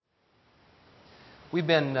We've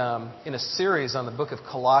been in a series on the book of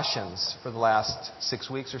Colossians for the last 6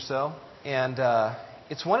 weeks or so. And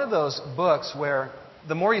it's one of those books where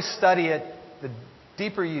the more you study it, the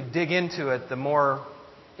deeper you dig into it, the more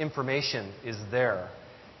information is there.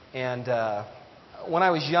 And when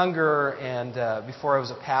I was younger and before I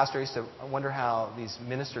was a pastor, I used to wonder how these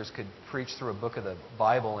ministers could preach through a book of the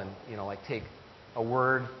Bible and, like take a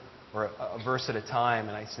word or a verse at a time.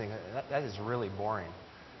 And I used to think, that is really boring.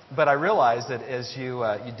 But I realized that as you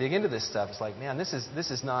dig into this stuff, it's like, man, this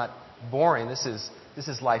is not boring. This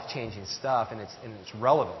is life-changing stuff, and it's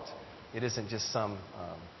relevant. It isn't just some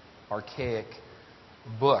archaic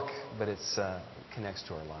book, but it connects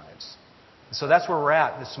to our lives. So that's where we're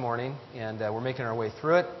at this morning, and we're making our way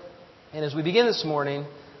through it. And as we begin this morning,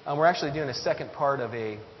 we're actually doing a second part of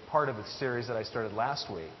a series that I started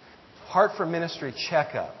last week, Heart for Ministry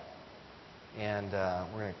Checkup. And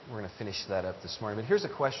we're going to finish that up this morning. But here's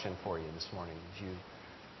a question for you this morning. As you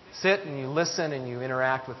sit and you listen and you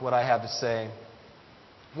interact with what I have to say,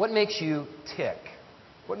 what makes you tick?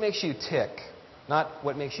 What makes you tick? Not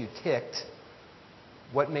what makes you ticked.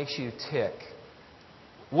 What makes you tick?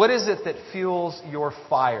 What is it that fuels your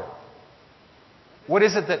fire? What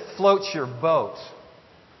is it that floats your boat?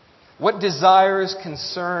 What desires,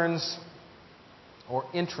 concerns, or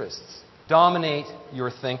interests dominate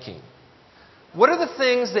your thinking? What are the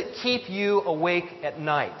things that keep you awake at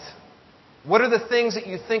night? What are the things that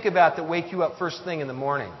you think about that wake you up first thing in the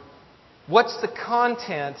morning? What's the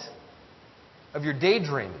content of your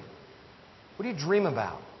daydreaming? What do you dream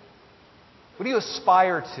about? What do you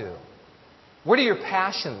aspire to? Where do your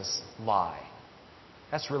passions lie?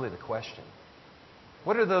 That's really the question.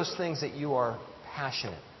 What are those things that you are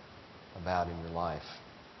passionate about in your life?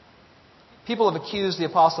 People have accused the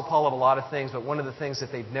Apostle Paul of a lot of things, but one of the things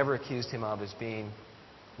that they've never accused him of is being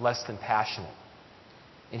less than passionate.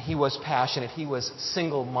 And he was passionate. He was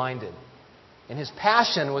single-minded. And his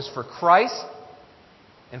passion was for Christ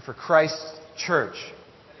and for Christ's church.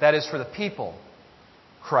 That is, for the people,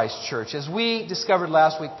 Christ's church. As we discovered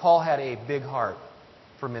last week, Paul had a big heart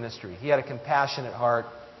for ministry. He had a compassionate heart.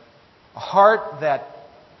 A heart that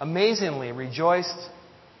amazingly rejoiced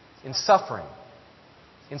in suffering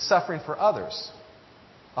for others.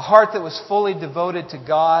 A heart that was fully devoted to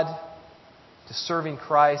God, to serving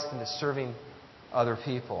Christ, and to serving other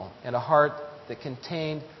people. And a heart that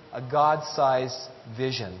contained a God-sized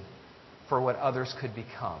vision for what others could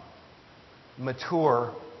become.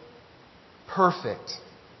 Mature, perfect,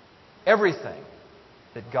 everything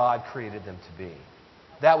that God created them to be.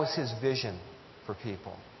 That was his vision for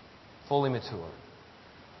people. Fully mature.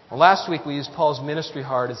 Well, last week we used Paul's ministry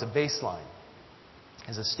heart as a baseline,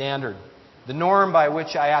 as a standard. The norm by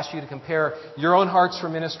which I asked you to compare your own hearts for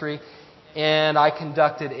ministry, and I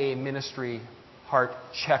conducted a ministry heart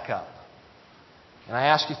checkup. And I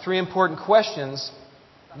asked you 3 important questions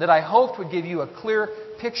that I hoped would give you a clear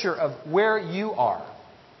picture of where you are,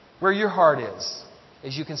 where your heart is,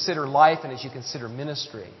 as you consider life and as you consider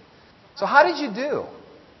ministry. So how did you do?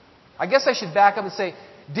 I guess I should back up and say,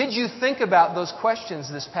 did you think about those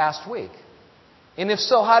questions this past week? And if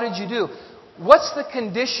so, how did you do? What's the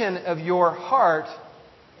condition of your heart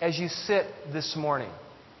as you sit this morning?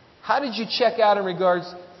 How did you check out in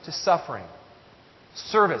regards to suffering,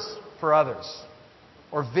 service for others,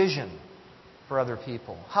 or vision for other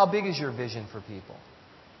people? How big is your vision for people?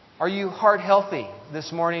 Are you heart healthy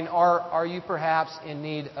this morning, or are you perhaps in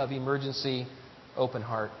need of emergency open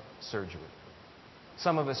heart surgery?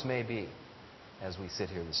 Some of us may be as we sit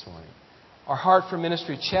here this morning. Our Heart for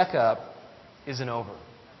Ministry checkup isn't over.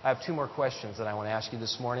 I have 2 more questions that I want to ask you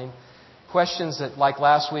this morning. Questions that, like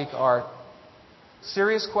last week, are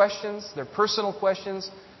serious questions. They're personal questions.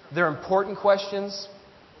 They're important questions.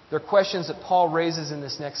 They're questions that Paul raises in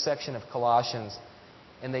this next section of Colossians.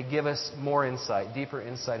 And they give us more insight, deeper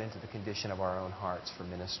insight into the condition of our own hearts for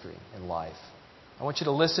ministry and life. I want you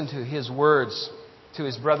to listen to his words to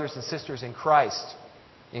his brothers and sisters in Christ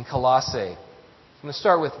in Colossae. I'm going to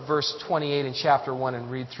start with verse 28 in chapter 1 and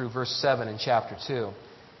read through verse 7 in chapter 2.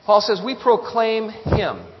 Paul says, "We proclaim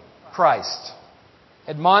Him, Christ,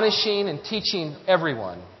 admonishing and teaching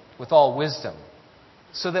everyone with all wisdom,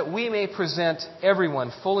 so that we may present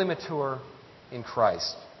everyone fully mature in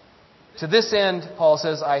Christ. To this end," Paul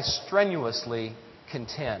says, "I strenuously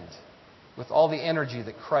contend with all the energy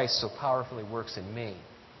that Christ so powerfully works in me.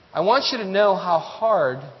 I want you to know how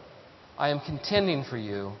hard I am contending for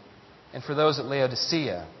you and for those at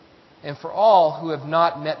Laodicea, and for all who have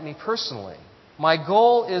not met me personally. My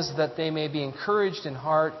goal is that they may be encouraged in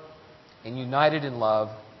heart and united in love,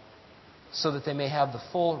 so that they may have the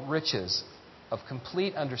full riches of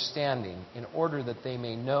complete understanding, in order that they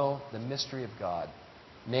may know the mystery of God,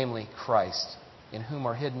 namely Christ, in whom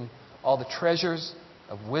are hidden all the treasures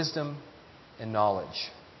of wisdom and knowledge.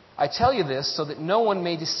 I tell you this so that no one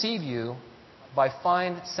may deceive you by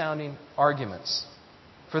fine-sounding arguments.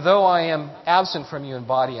 For though I am absent from you in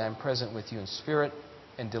body, I am present with you in spirit,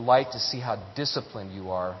 and delight to see how disciplined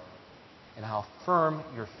you are and how firm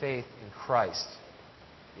your faith in Christ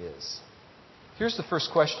is. Here's the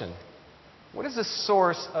first question. What is the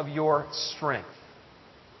source of your strength?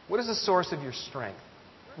 What is the source of your strength?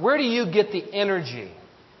 Where do you get the energy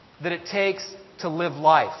that it takes to live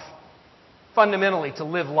life? Fundamentally, to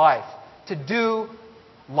live life. To do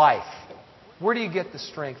life. Where do you get the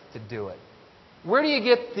strength to do it? Where do you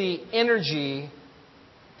get the energy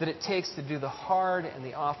that it takes to do the hard and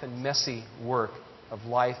the often messy work of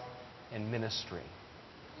life and ministry?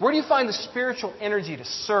 Where do you find the spiritual energy to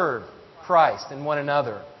serve Christ and one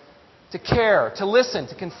another? To care, to listen,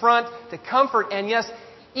 to confront, to comfort, and yes,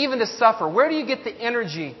 even to suffer. Where do you get the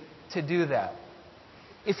energy to do that?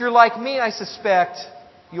 If you're like me, I suspect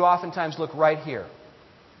you oftentimes look right here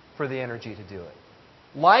for the energy to do it.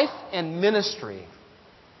 Life and ministry,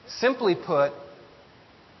 simply put,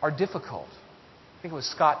 are difficult. I think it was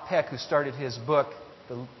Scott Peck who started his book,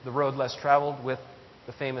 The Road Less Traveled, with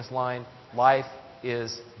the famous line, "Life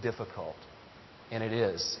is difficult." And it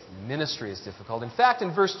is. Ministry is difficult. In fact,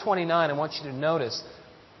 in verse 29, I want you to notice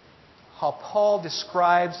how Paul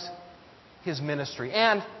describes his ministry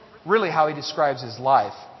and really how he describes his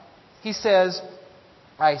life. He says,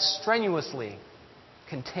 I strenuously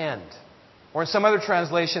contend. Or in some other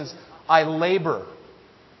translations, I labor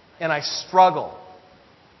and I struggle.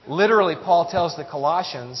 Literally, Paul tells the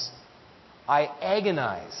Colossians, I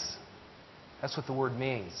agonize. That's what the word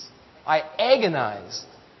means. I agonize.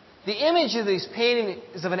 The image of these painting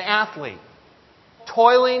is of an athlete,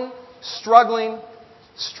 toiling, struggling,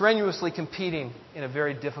 strenuously competing in a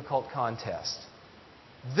very difficult contest.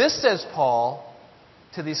 This, says Paul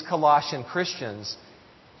to these Colossian Christians,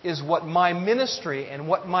 is what my ministry and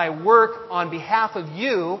what my work on behalf of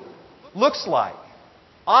you looks like.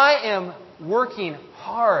 I am working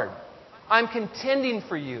hard. I'm contending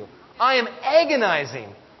for you. I am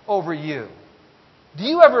agonizing over you. Do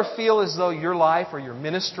you ever feel as though your life or your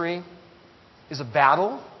ministry is a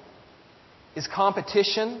battle? Is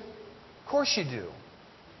competition? Of course you do.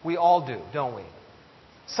 We all do, don't we?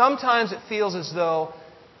 Sometimes it feels as though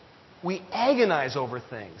we agonize over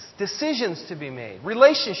things, decisions to be made,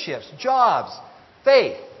 relationships, jobs,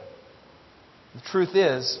 faith. The truth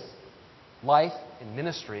is, life and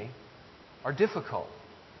ministry are difficult.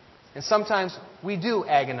 And sometimes we do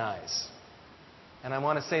agonize. And I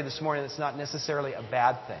want to say this morning it's not necessarily a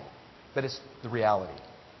bad thing, but it's the reality.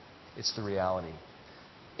 It's the reality.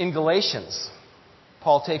 In Galatians,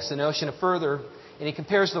 Paul takes the notion further, and he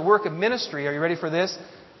compares the work of ministry, are you ready for this,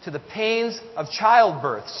 to the pains of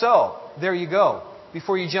childbirth. So, there you go.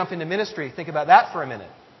 Before you jump into ministry, think about that for a minute.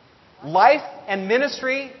 Life and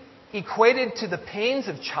ministry equated to the pains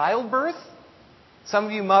of childbirth? Some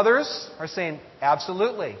of you mothers are saying,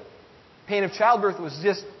 absolutely. Pain of childbirth was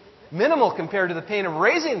just minimal compared to the pain of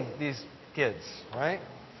raising these kids, right?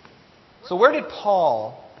 So where did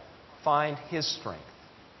Paul find his strength?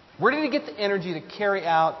 Where did he get the energy to carry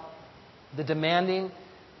out the demanding,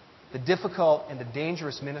 the difficult, and the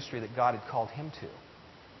dangerous ministry that God had called him to?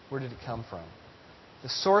 Where did it come from? The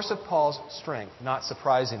source of Paul's strength, not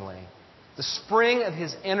surprisingly, the spring of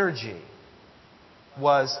his energy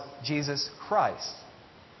was Jesus Christ.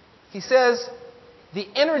 He says, the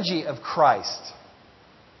energy of Christ,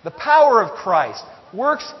 the power of Christ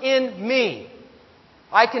works in me.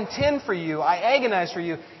 I contend for you. I agonize for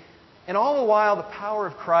you. And all the while, the power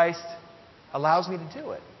of Christ allows me to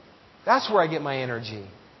do it. That's where I get my energy.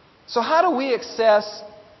 So how do we access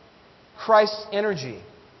Christ's energy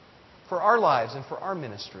for our lives and for our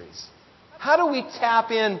ministries? How do we tap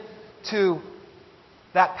into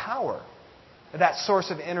that power, that source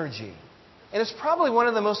of energy? And it's probably one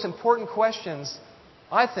of the most important questions,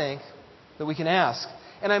 I think, that we can ask.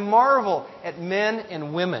 And I marvel at men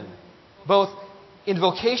and women, both in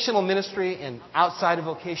vocational ministry and outside of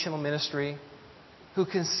vocational ministry, who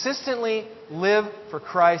consistently live for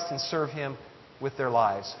Christ and serve Him with their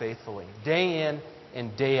lives faithfully, day in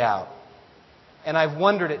and day out. And I've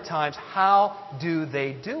wondered at times, how do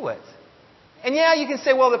they do it? And yeah, you can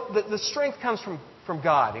say, well, the strength comes from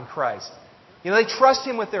God in Christ. You know, they trust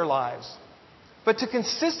Him with their lives. But to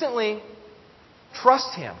consistently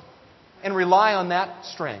trust Him and rely on that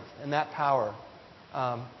strength and that power,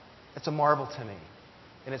 it's a marvel to me.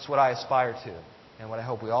 And it's what I aspire to, and what I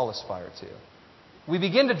hope we all aspire to. We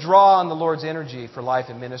begin to draw on the Lord's energy for life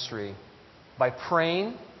and ministry by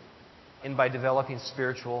praying, and by developing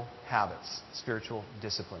spiritual habits, spiritual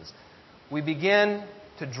disciplines. We begin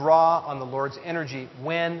to draw on the Lord's energy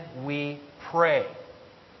when we pray.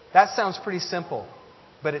 That sounds pretty simple,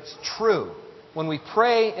 but it's true. When we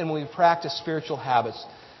pray and when we practice spiritual habits,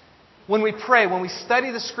 when we pray, when we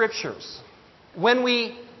study the Scriptures, when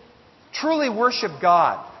we truly worship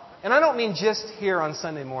God, and I don't mean just here on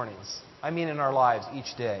Sunday mornings, I mean in our lives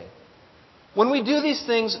each day. When we do these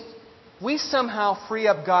things, we somehow free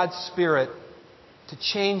up God's Spirit to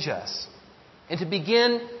change us and to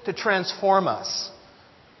begin to transform us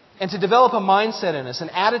and to develop a mindset in us,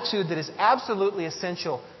 an attitude that is absolutely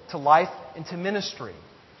essential to life and to ministry.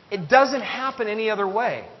 It doesn't happen any other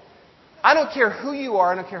way. I don't care who you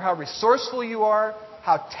are. I don't care how resourceful you are,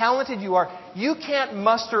 how talented you are. You can't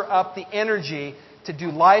muster up the energy to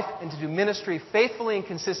do life and to do ministry faithfully and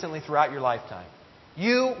consistently throughout your lifetime.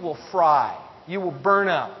 You will fry. You will burn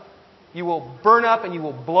up. You will burn up and you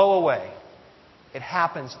will blow away. It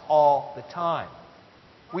happens all the time.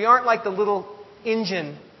 We aren't like the little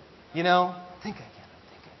engine, think I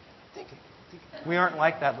can. We aren't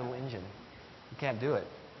like that little engine. You can't do it.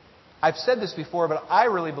 I've said this before, but I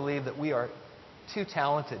really believe that we are too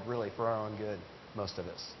talented, really, for our own good, most of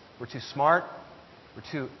us. We're too smart.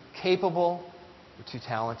 We're too capable. We're too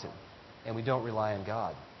talented. And we don't rely on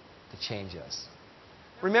God to change us.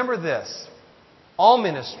 Remember this. All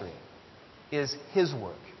ministry is His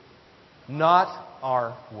work, not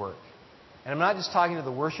our work. And I'm not just talking to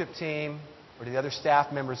the worship team or to the other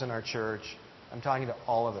staff members in our church. I'm talking to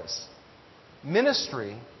all of us.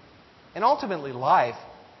 Ministry, and ultimately life,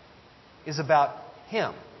 is about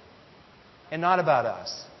Him and not about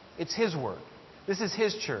us. It's His work. This is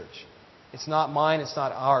His church. It's not mine. It's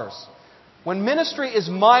not ours. When ministry is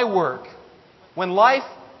my work, when life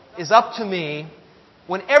is up to me,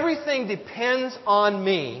 when everything depends on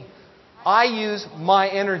me, I use my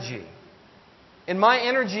energy. And my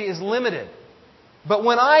energy is limited. But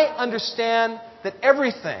when I understand that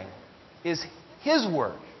everything is His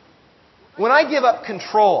work, when I give up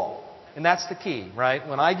control, and that's the key, right?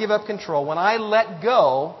 When I give up control, when I let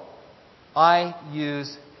go, I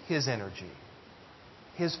use His energy,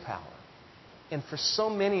 His power. And for so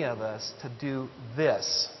many of us to do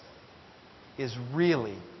this is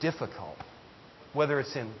really difficult. Whether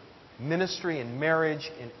it's in ministry, in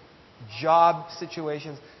marriage, in job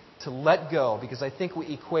situations, to let go. Because I think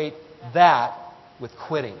we equate that with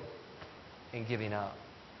quitting and giving up.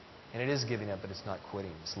 And it is giving up, but it's not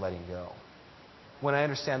quitting. It's letting go. When I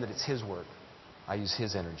understand that it's His work, I use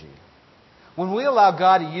His energy. When we allow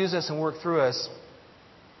God to use us and work through us,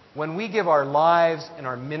 when we give our lives and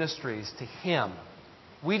our ministries to Him,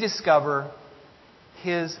 we discover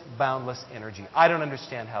His boundless energy. I don't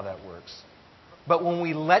understand how that works. But when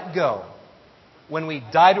we let go, when we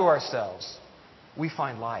die to ourselves, we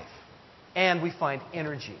find life. And we find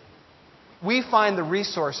energy. We find the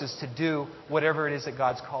resources to do whatever it is that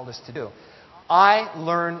God's called us to do. I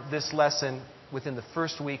learned this lesson within the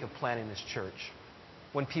first week of planning this church,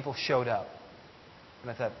 when people showed up. And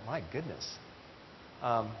I thought, my goodness,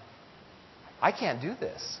 I can't do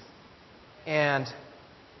this. And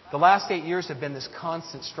the last 8 years have been this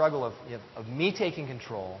constant struggle of me taking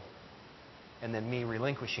control and then me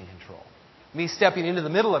relinquishing control. Me stepping into the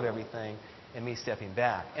middle of everything and me stepping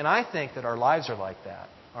back. And I think that our lives are like that,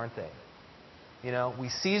 aren't they? We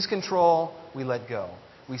seize control, we let go.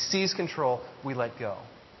 We seize control, we let go.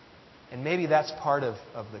 And maybe that's part of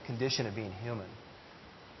the condition of being human.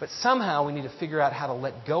 But somehow we need to figure out how to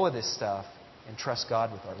let go of this stuff and trust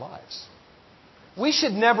God with our lives. We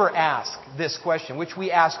should never ask this question, which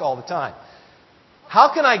we ask all the time.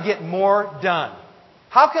 How can I get more done?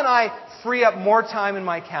 How can I free up more time in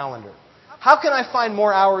my calendar? How can I find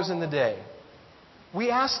more hours in the day? We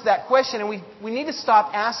ask that question, and we need to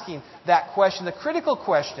stop asking that question. The critical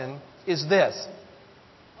question is this.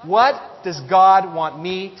 What does God want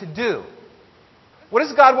me to do? What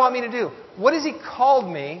does God want me to do? What has He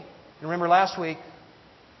called me? Remember last week,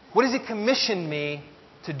 what has He commissioned me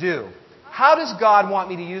to do? How does God want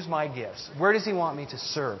me to use my gifts? Where does He want me to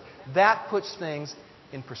serve? That puts things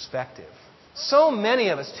in perspective. So many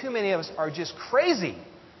of us, too many of us, are just crazy.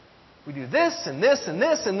 We do this and this and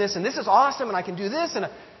this and this, and this is awesome, and I can do this,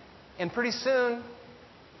 and pretty soon,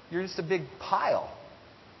 you're just a big pile.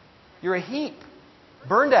 You're a heap.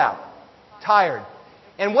 Burned out. Tired.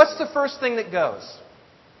 And what's the first thing that goes?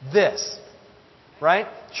 This. Right?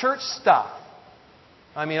 Church stuff.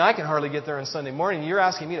 I mean, I can hardly get there on Sunday morning. You're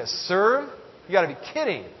asking me to serve? You got to be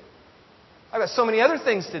kidding. I've got so many other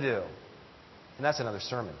things to do. And that's another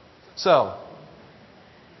sermon. So,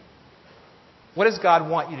 what does God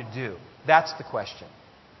want you to do? That's the question.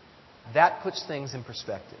 That puts things in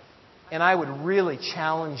perspective. And I would really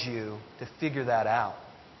challenge you to figure that out.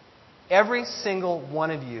 Every single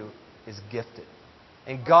one of you is gifted.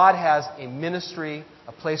 And God has a ministry,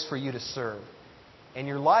 a place for you to serve. And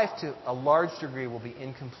your life, to a large degree, will be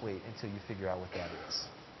incomplete until you figure out what that is.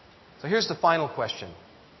 So here's the final question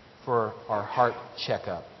for our heart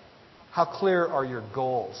checkup. How clear are your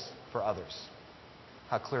goals for others?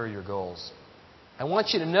 How clear are your goals? I want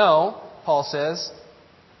you to know, Paul says,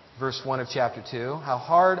 verse 1 of chapter 2, how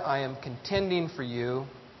hard I am contending for you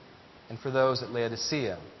and for those at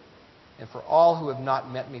Laodicea, and for all who have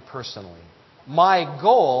not met me personally. My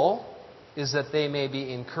goal is that they may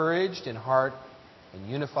be encouraged in heart and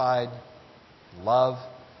unified in love,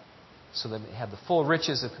 so that they have the full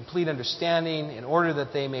riches of complete understanding, in order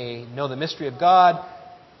that they may know the mystery of God.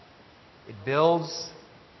 It builds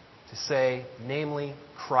to say, namely,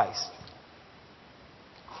 Christ.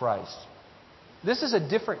 Christ. This is a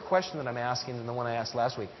different question that I'm asking than the one I asked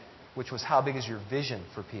last week, which was, how big is your vision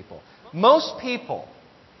for people? Most people,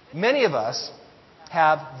 many of us,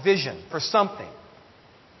 have vision for something.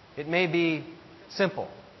 It may be simple,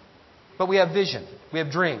 but we have vision. We have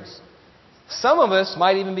dreams. Some of us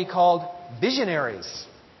might even be called visionaries.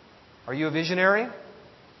 Are you a visionary?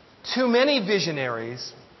 Too many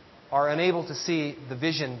visionaries are unable to see the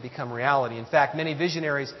vision become reality. In fact, many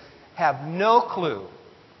visionaries have no clue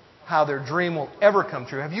how their dream will ever come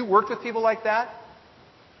true. Have you worked with people like that?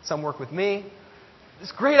 Some work with me.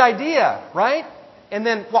 It's a great idea, right? And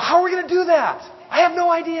then, well, how are we going to do that? I have no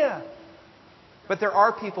idea. But there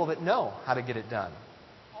are people that know how to get it done.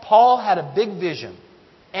 Paul had a big vision,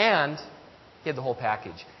 and he had the whole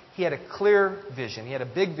package. He had a clear vision. He had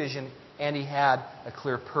a big vision, and he had a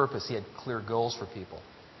clear purpose. He had clear goals for people.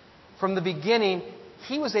 From the beginning,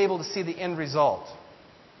 he was able to see the end result.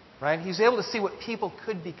 Right? He was able to see what people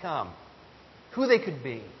could become, who they could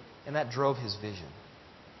be, and that drove his vision.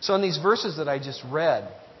 So in these verses that I just read,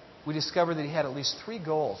 we discovered that he had at least 3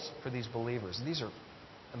 goals for these believers. And these are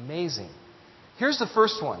amazing. Here's the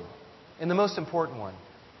first one, and the most important one.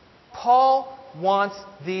 Paul wants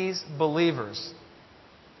these believers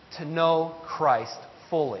to know Christ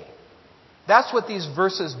fully. That's what these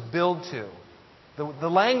verses build to, the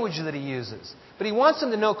language that he uses. But he wants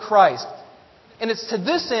them to know Christ. And it's to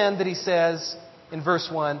this end that he says in verse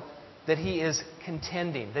 1 that he is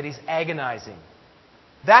contending, that he's agonizing.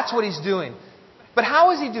 That's what he's doing. But how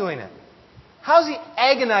is he doing it? How is he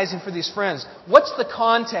agonizing for these friends? What's the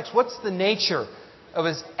context? What's the nature of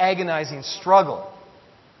his agonizing struggle?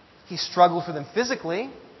 He struggled for them physically.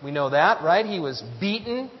 We know that, right? He was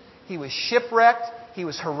beaten. He was shipwrecked. He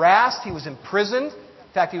was harassed. He was imprisoned.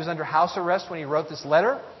 In fact, he was under house arrest when he wrote this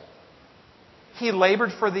letter. He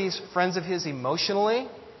labored for these friends of his emotionally.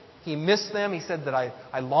 He missed them. He said that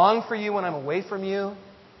I long for you when I'm away from you.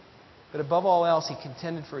 But above all else, he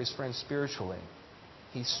contended for his friends spiritually.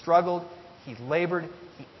 He struggled. He labored.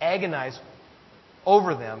 He agonized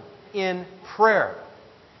over them in prayer.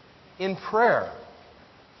 In prayer.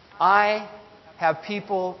 I have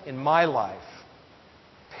people in my life,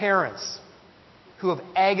 parents, who have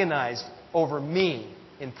agonized over me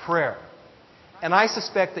in prayer. And I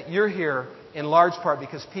suspect that you're here in large part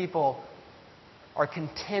because people are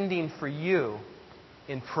contending for you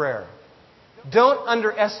in prayer. Don't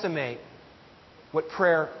underestimate what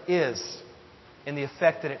prayer is and the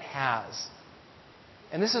effect that it has.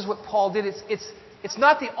 And this is what Paul did. It's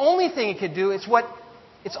not the only thing he could do. It's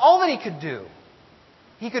all that he could do.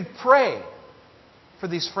 He could pray for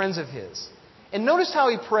these friends of his. And notice how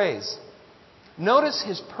he prays. Notice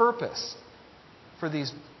his purpose for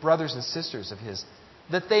these brothers and sisters of his,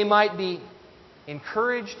 that they might be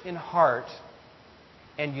encouraged in heart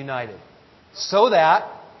and united. So that,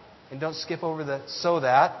 and don't skip over the so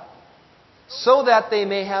that they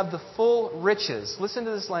may have the full riches, listen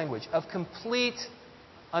to this language, of complete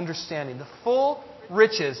understanding. The full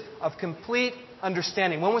riches of complete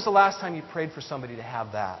understanding. When was the last time you prayed for somebody to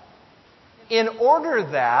have that? In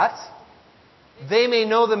order that they may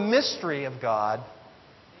know the mystery of God,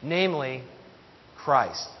 namely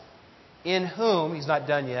Christ, in whom, he's not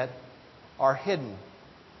done yet, are hidden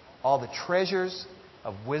all the treasures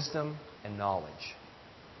of wisdom and knowledge.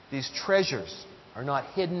 These treasures are not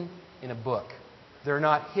hidden in a book. They're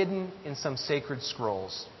not hidden in some sacred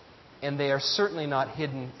scrolls. And they are certainly not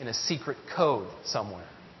hidden in a secret code somewhere.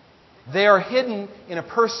 They are hidden in a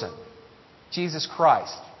person, Jesus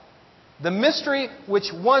Christ. The mystery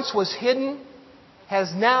which once was hidden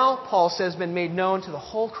has now, Paul says, been made known to the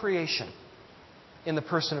whole creation in the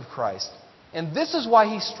person of Christ. And this is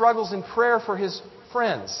why he struggles in prayer for his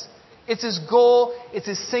friends. It's his goal, it's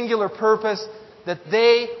his singular purpose, that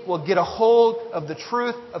they will get a hold of the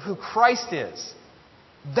truth of who Christ is.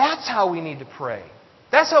 That's how we need to pray.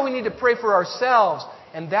 That's how we need to pray for ourselves,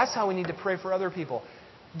 and that's how we need to pray for other people.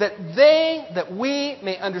 That we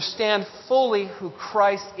may understand fully who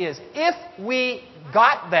Christ is. If we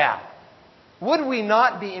got that, would we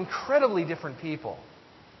not be incredibly different people?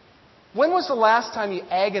 When was the last time you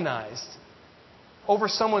agonized over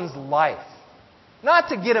someone's life? Not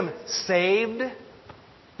to get them saved,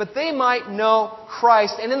 but they might know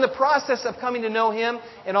Christ, and in the process of coming to know Him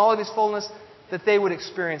in all of His fullness, that they would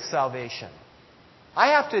experience salvation.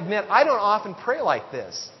 I have to admit, I don't often pray like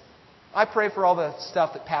this. I pray for all the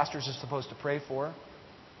stuff that pastors are supposed to pray for.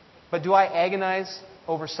 But do I agonize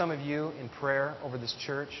over some of you in prayer over this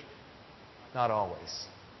church? Not always.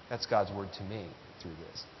 That's God's word to me through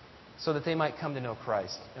this. So that they might come to know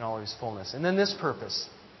Christ in all of His fullness. And then this purpose,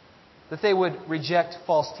 that they would reject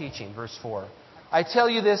false teaching. Verse 4. I tell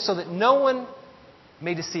you this so that no one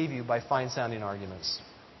may deceive you by fine-sounding arguments.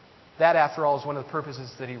 That, after all, is one of the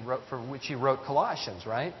purposes that he wrote, for which he wrote Colossians,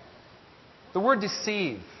 right? The word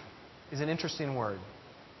deceive is an interesting word.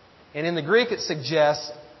 And in the Greek, it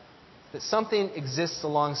suggests that something exists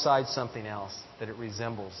alongside something else, that it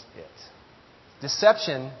resembles it.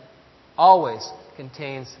 Deception always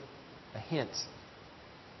contains a hint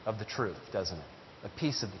of the truth, doesn't it? A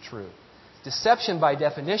piece of the truth. Deception, by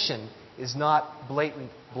definition, is not blatant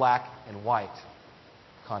black and white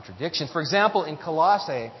contradiction. For example, in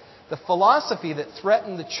Colossae, the philosophy that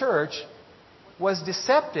threatened the church was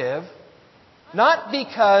deceptive, not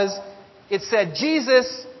because it said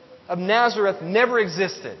Jesus of Nazareth never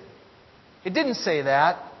existed. It didn't say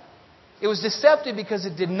that. It was deceptive because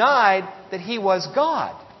it denied that He was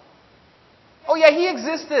God. Oh yeah, He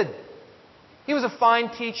existed. He was a fine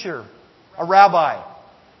teacher, a rabbi,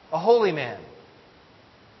 a holy man.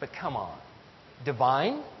 But come on.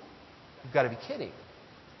 Divine? You've got to be kidding.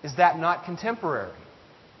 Is that not contemporary?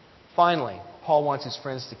 Finally, Paul wants his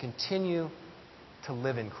friends to continue to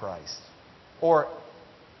live in Christ. Or,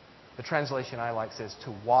 the translation I like says,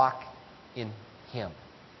 to walk in Him.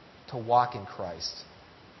 To walk in Christ.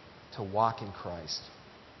 To walk in Christ.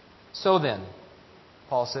 So then,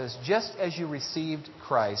 Paul says, just as you received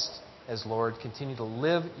Christ as Lord, continue to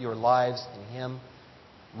live your lives in Him,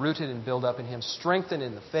 rooted and built up in Him, strengthened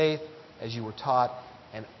in the faith as you were taught,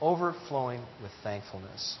 and overflowing with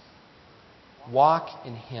thankfulness. Walk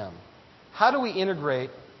in Him. How do we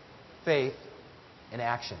integrate faith and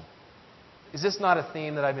action? Is this not a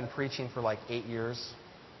theme that I've been preaching for like 8 years?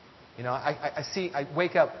 You know, I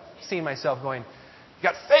wake up seeing myself going, you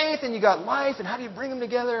got faith and you got life, and how do you bring them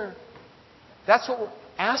together? That's what we're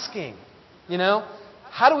asking. You know,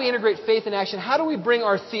 how do we integrate faith and action? How do we bring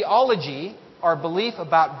our theology, our belief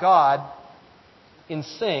about God, in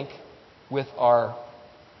sync with our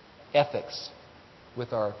ethics,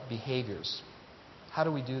 with our behaviors? How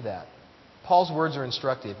do we do that? Paul's words are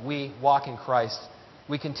instructive. We walk in Christ.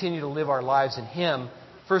 We continue to live our lives in Him,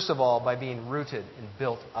 first of all, by being rooted and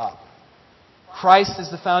built up. Christ is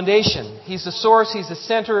the foundation. He's the source. He's the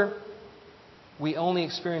center. We only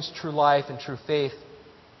experience true life and true faith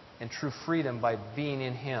and true freedom by being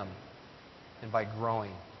in Him and by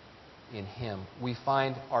growing in Him. We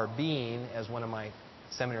find our being, as one of my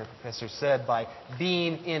seminary professors said, by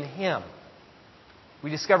being in Him. We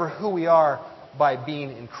discover who we are by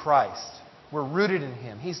being in Christ. We're rooted in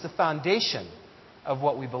Him. He's the foundation of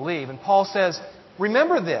what we believe. And Paul says,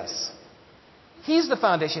 remember this. He's the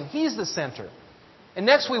foundation. He's the center. And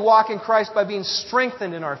next we walk in Christ by being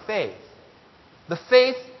strengthened in our faith. The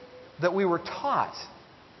faith that we were taught.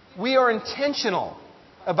 We are intentional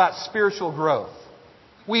about spiritual growth.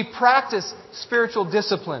 We practice spiritual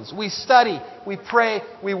disciplines. We study, we pray,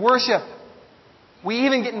 we worship. We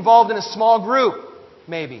even get involved in a small group,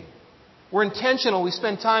 maybe. We're intentional. We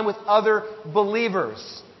spend time with other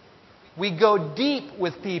believers. We go deep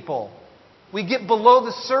with people. We get below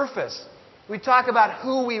the surface. We talk about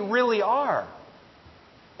who we really are.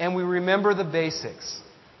 And we remember the basics.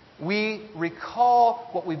 We recall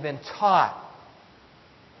what we've been taught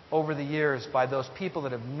over the years by those people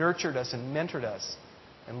that have nurtured us and mentored us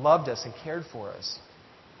and loved us and cared for us.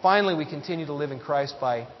 Finally, we continue to live in Christ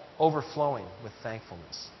by overflowing with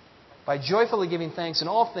thankfulness. By joyfully giving thanks in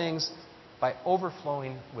all things, by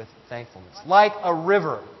overflowing with thankfulness. Like a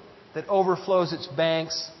river that overflows its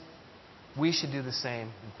banks, we should do the same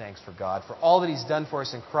in thanks for God, for all that He's done for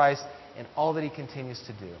us in Christ and all that He continues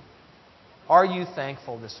to do. Are you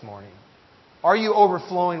thankful this morning? Are you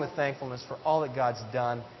overflowing with thankfulness for all that God's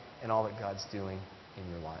done and all that God's doing in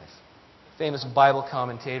your life? Famous Bible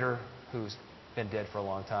commentator who's been dead for a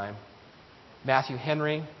long time, Matthew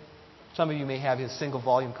Henry. Some of you may have his single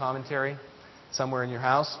volume commentary. somewhere in your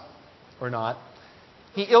house or not.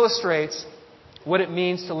 He illustrates what it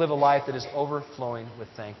means to live a life that is overflowing with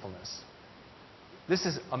thankfulness. This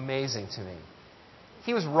is amazing to me.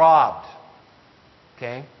 He was robbed.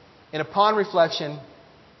 Okay? And upon reflection,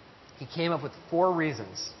 he came up with 4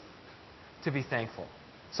 reasons to be thankful.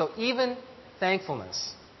 So even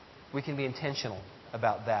thankfulness, we can be intentional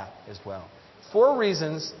about that as well. 4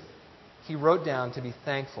 reasons he wrote down to be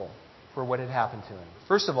thankful for what had happened to him.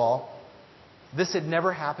 First of all, this had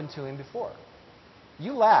never happened to him before.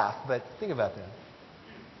 You laugh, but think about that.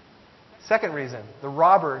 Second reason, the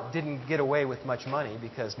robber didn't get away with much money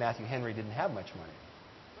because Matthew Henry didn't have much money.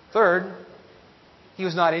 Third, he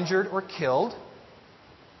was not injured or killed.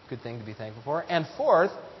 Good thing to be thankful for. And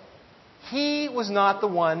fourth, he was not the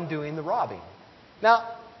one doing the robbing.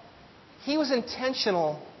 Now, he was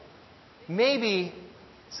intentional, maybe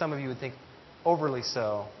some of you would think overly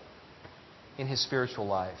so, in his spiritual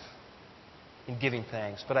life, in giving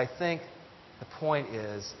thanks. But I think the point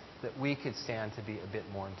is that we could stand to be a bit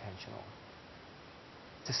more intentional.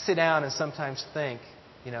 To sit down and sometimes think,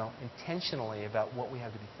 intentionally about what we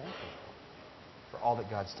have to be thankful for all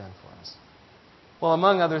that God's done for us. Well,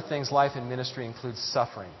 among other things, life in ministry includes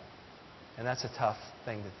suffering. And that's a tough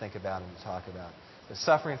thing to think about and to talk about. The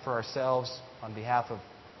suffering for ourselves on behalf of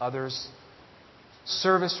others,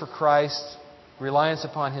 service for Christ, reliance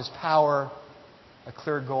upon His power, a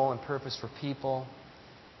clear goal and purpose for people.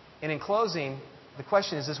 And in closing, the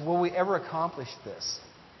question is this: will we ever accomplish this?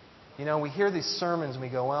 We hear these sermons and we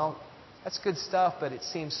go, well, that's good stuff, but it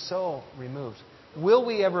seems so removed. Will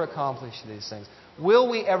we ever accomplish these things? Will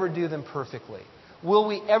we ever do them perfectly? Will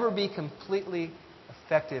we ever be completely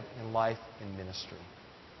effective in life and ministry?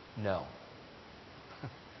 No.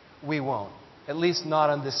 We won't. At least not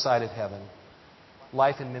on this side of heaven.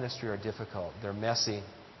 Life and ministry are difficult. They're messy.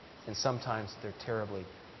 And sometimes they're terribly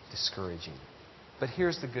discouraging. But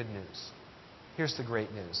here's the good news. Here's the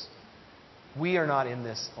great news. We are not in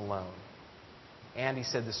this alone. Andy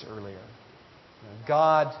said this earlier.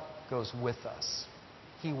 God goes with us.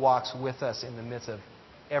 He walks with us in the midst of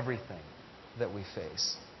everything that we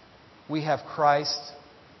face. We have Christ.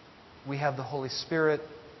 We have the Holy Spirit.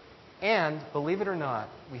 And, believe it or not,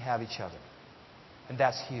 we have each other. And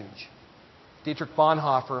that's huge. Dietrich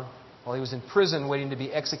Bonhoeffer, while he was in prison waiting to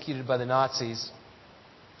be executed by the Nazis,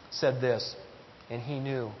 said this, and he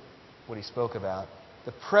knew what he spoke about.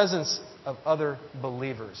 The presence of other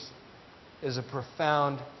believers is a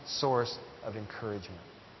profound source of encouragement.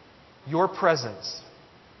 Your presence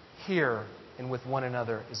here and with one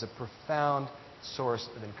another is a profound source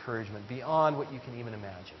of encouragement beyond what you can even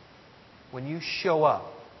imagine. When you show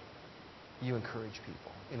up, you encourage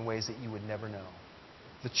people in ways that you would never know.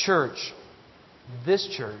 The church, this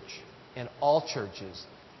church, and all churches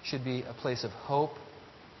should be a place of hope,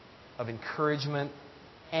 of encouragement,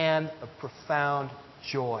 and of profound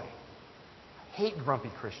joy. I hate grumpy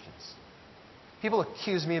Christians. People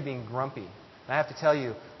accuse me of being grumpy. And I have to tell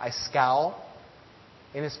you, I scowl.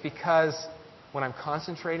 And it's because when I'm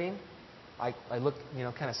concentrating, I look,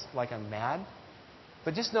 kind of like I'm mad.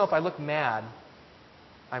 But just know if I look mad,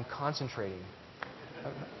 I'm concentrating.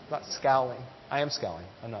 I'm not scowling. I am scowling.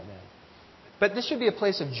 I'm not mad. But this should be a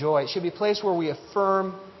place of joy. It should be a place where we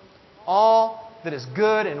affirm all that is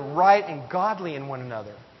good and right and godly in one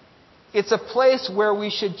another. It's a place where we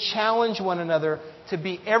should challenge one another to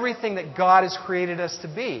be everything that God has created us to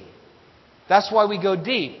be. That's why we go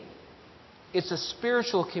deep. It's a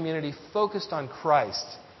spiritual community focused on Christ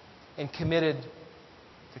and committed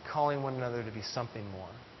to calling one another to be something more,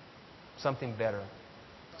 something better,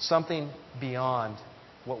 something beyond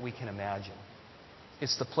what we can imagine.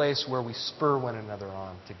 It's the place where we spur one another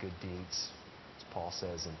on to good deeds, as Paul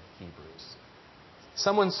says in Hebrews.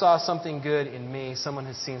 Someone saw something good in me. Someone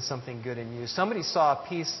has seen something good in you. Somebody saw a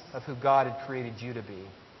piece of who God had created you to be,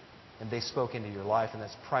 and they spoke into your life, and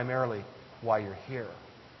that's primarily why you're here,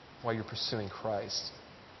 why you're pursuing Christ.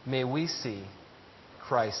 May we see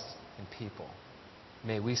Christ in people.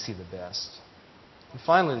 May we see the best. And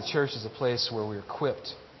finally, the church is a place where we're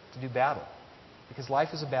equipped to do battle, because life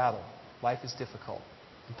is a battle. Life is difficult.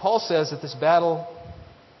 And Paul says that this battle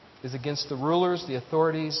is against the rulers, the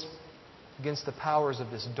authorities, against the powers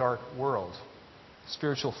of this dark world,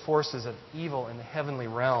 spiritual forces of evil in the heavenly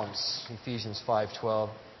realms, Ephesians 5:12.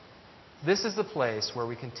 This is the place where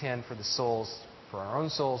we contend for the souls, for our own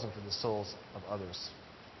souls and for the souls of others.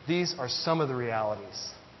 These are some of the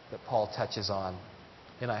realities that Paul touches on,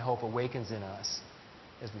 and I hope awakens in us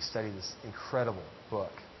as we study this incredible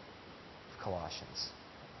book of Colossians.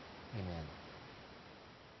 Amen.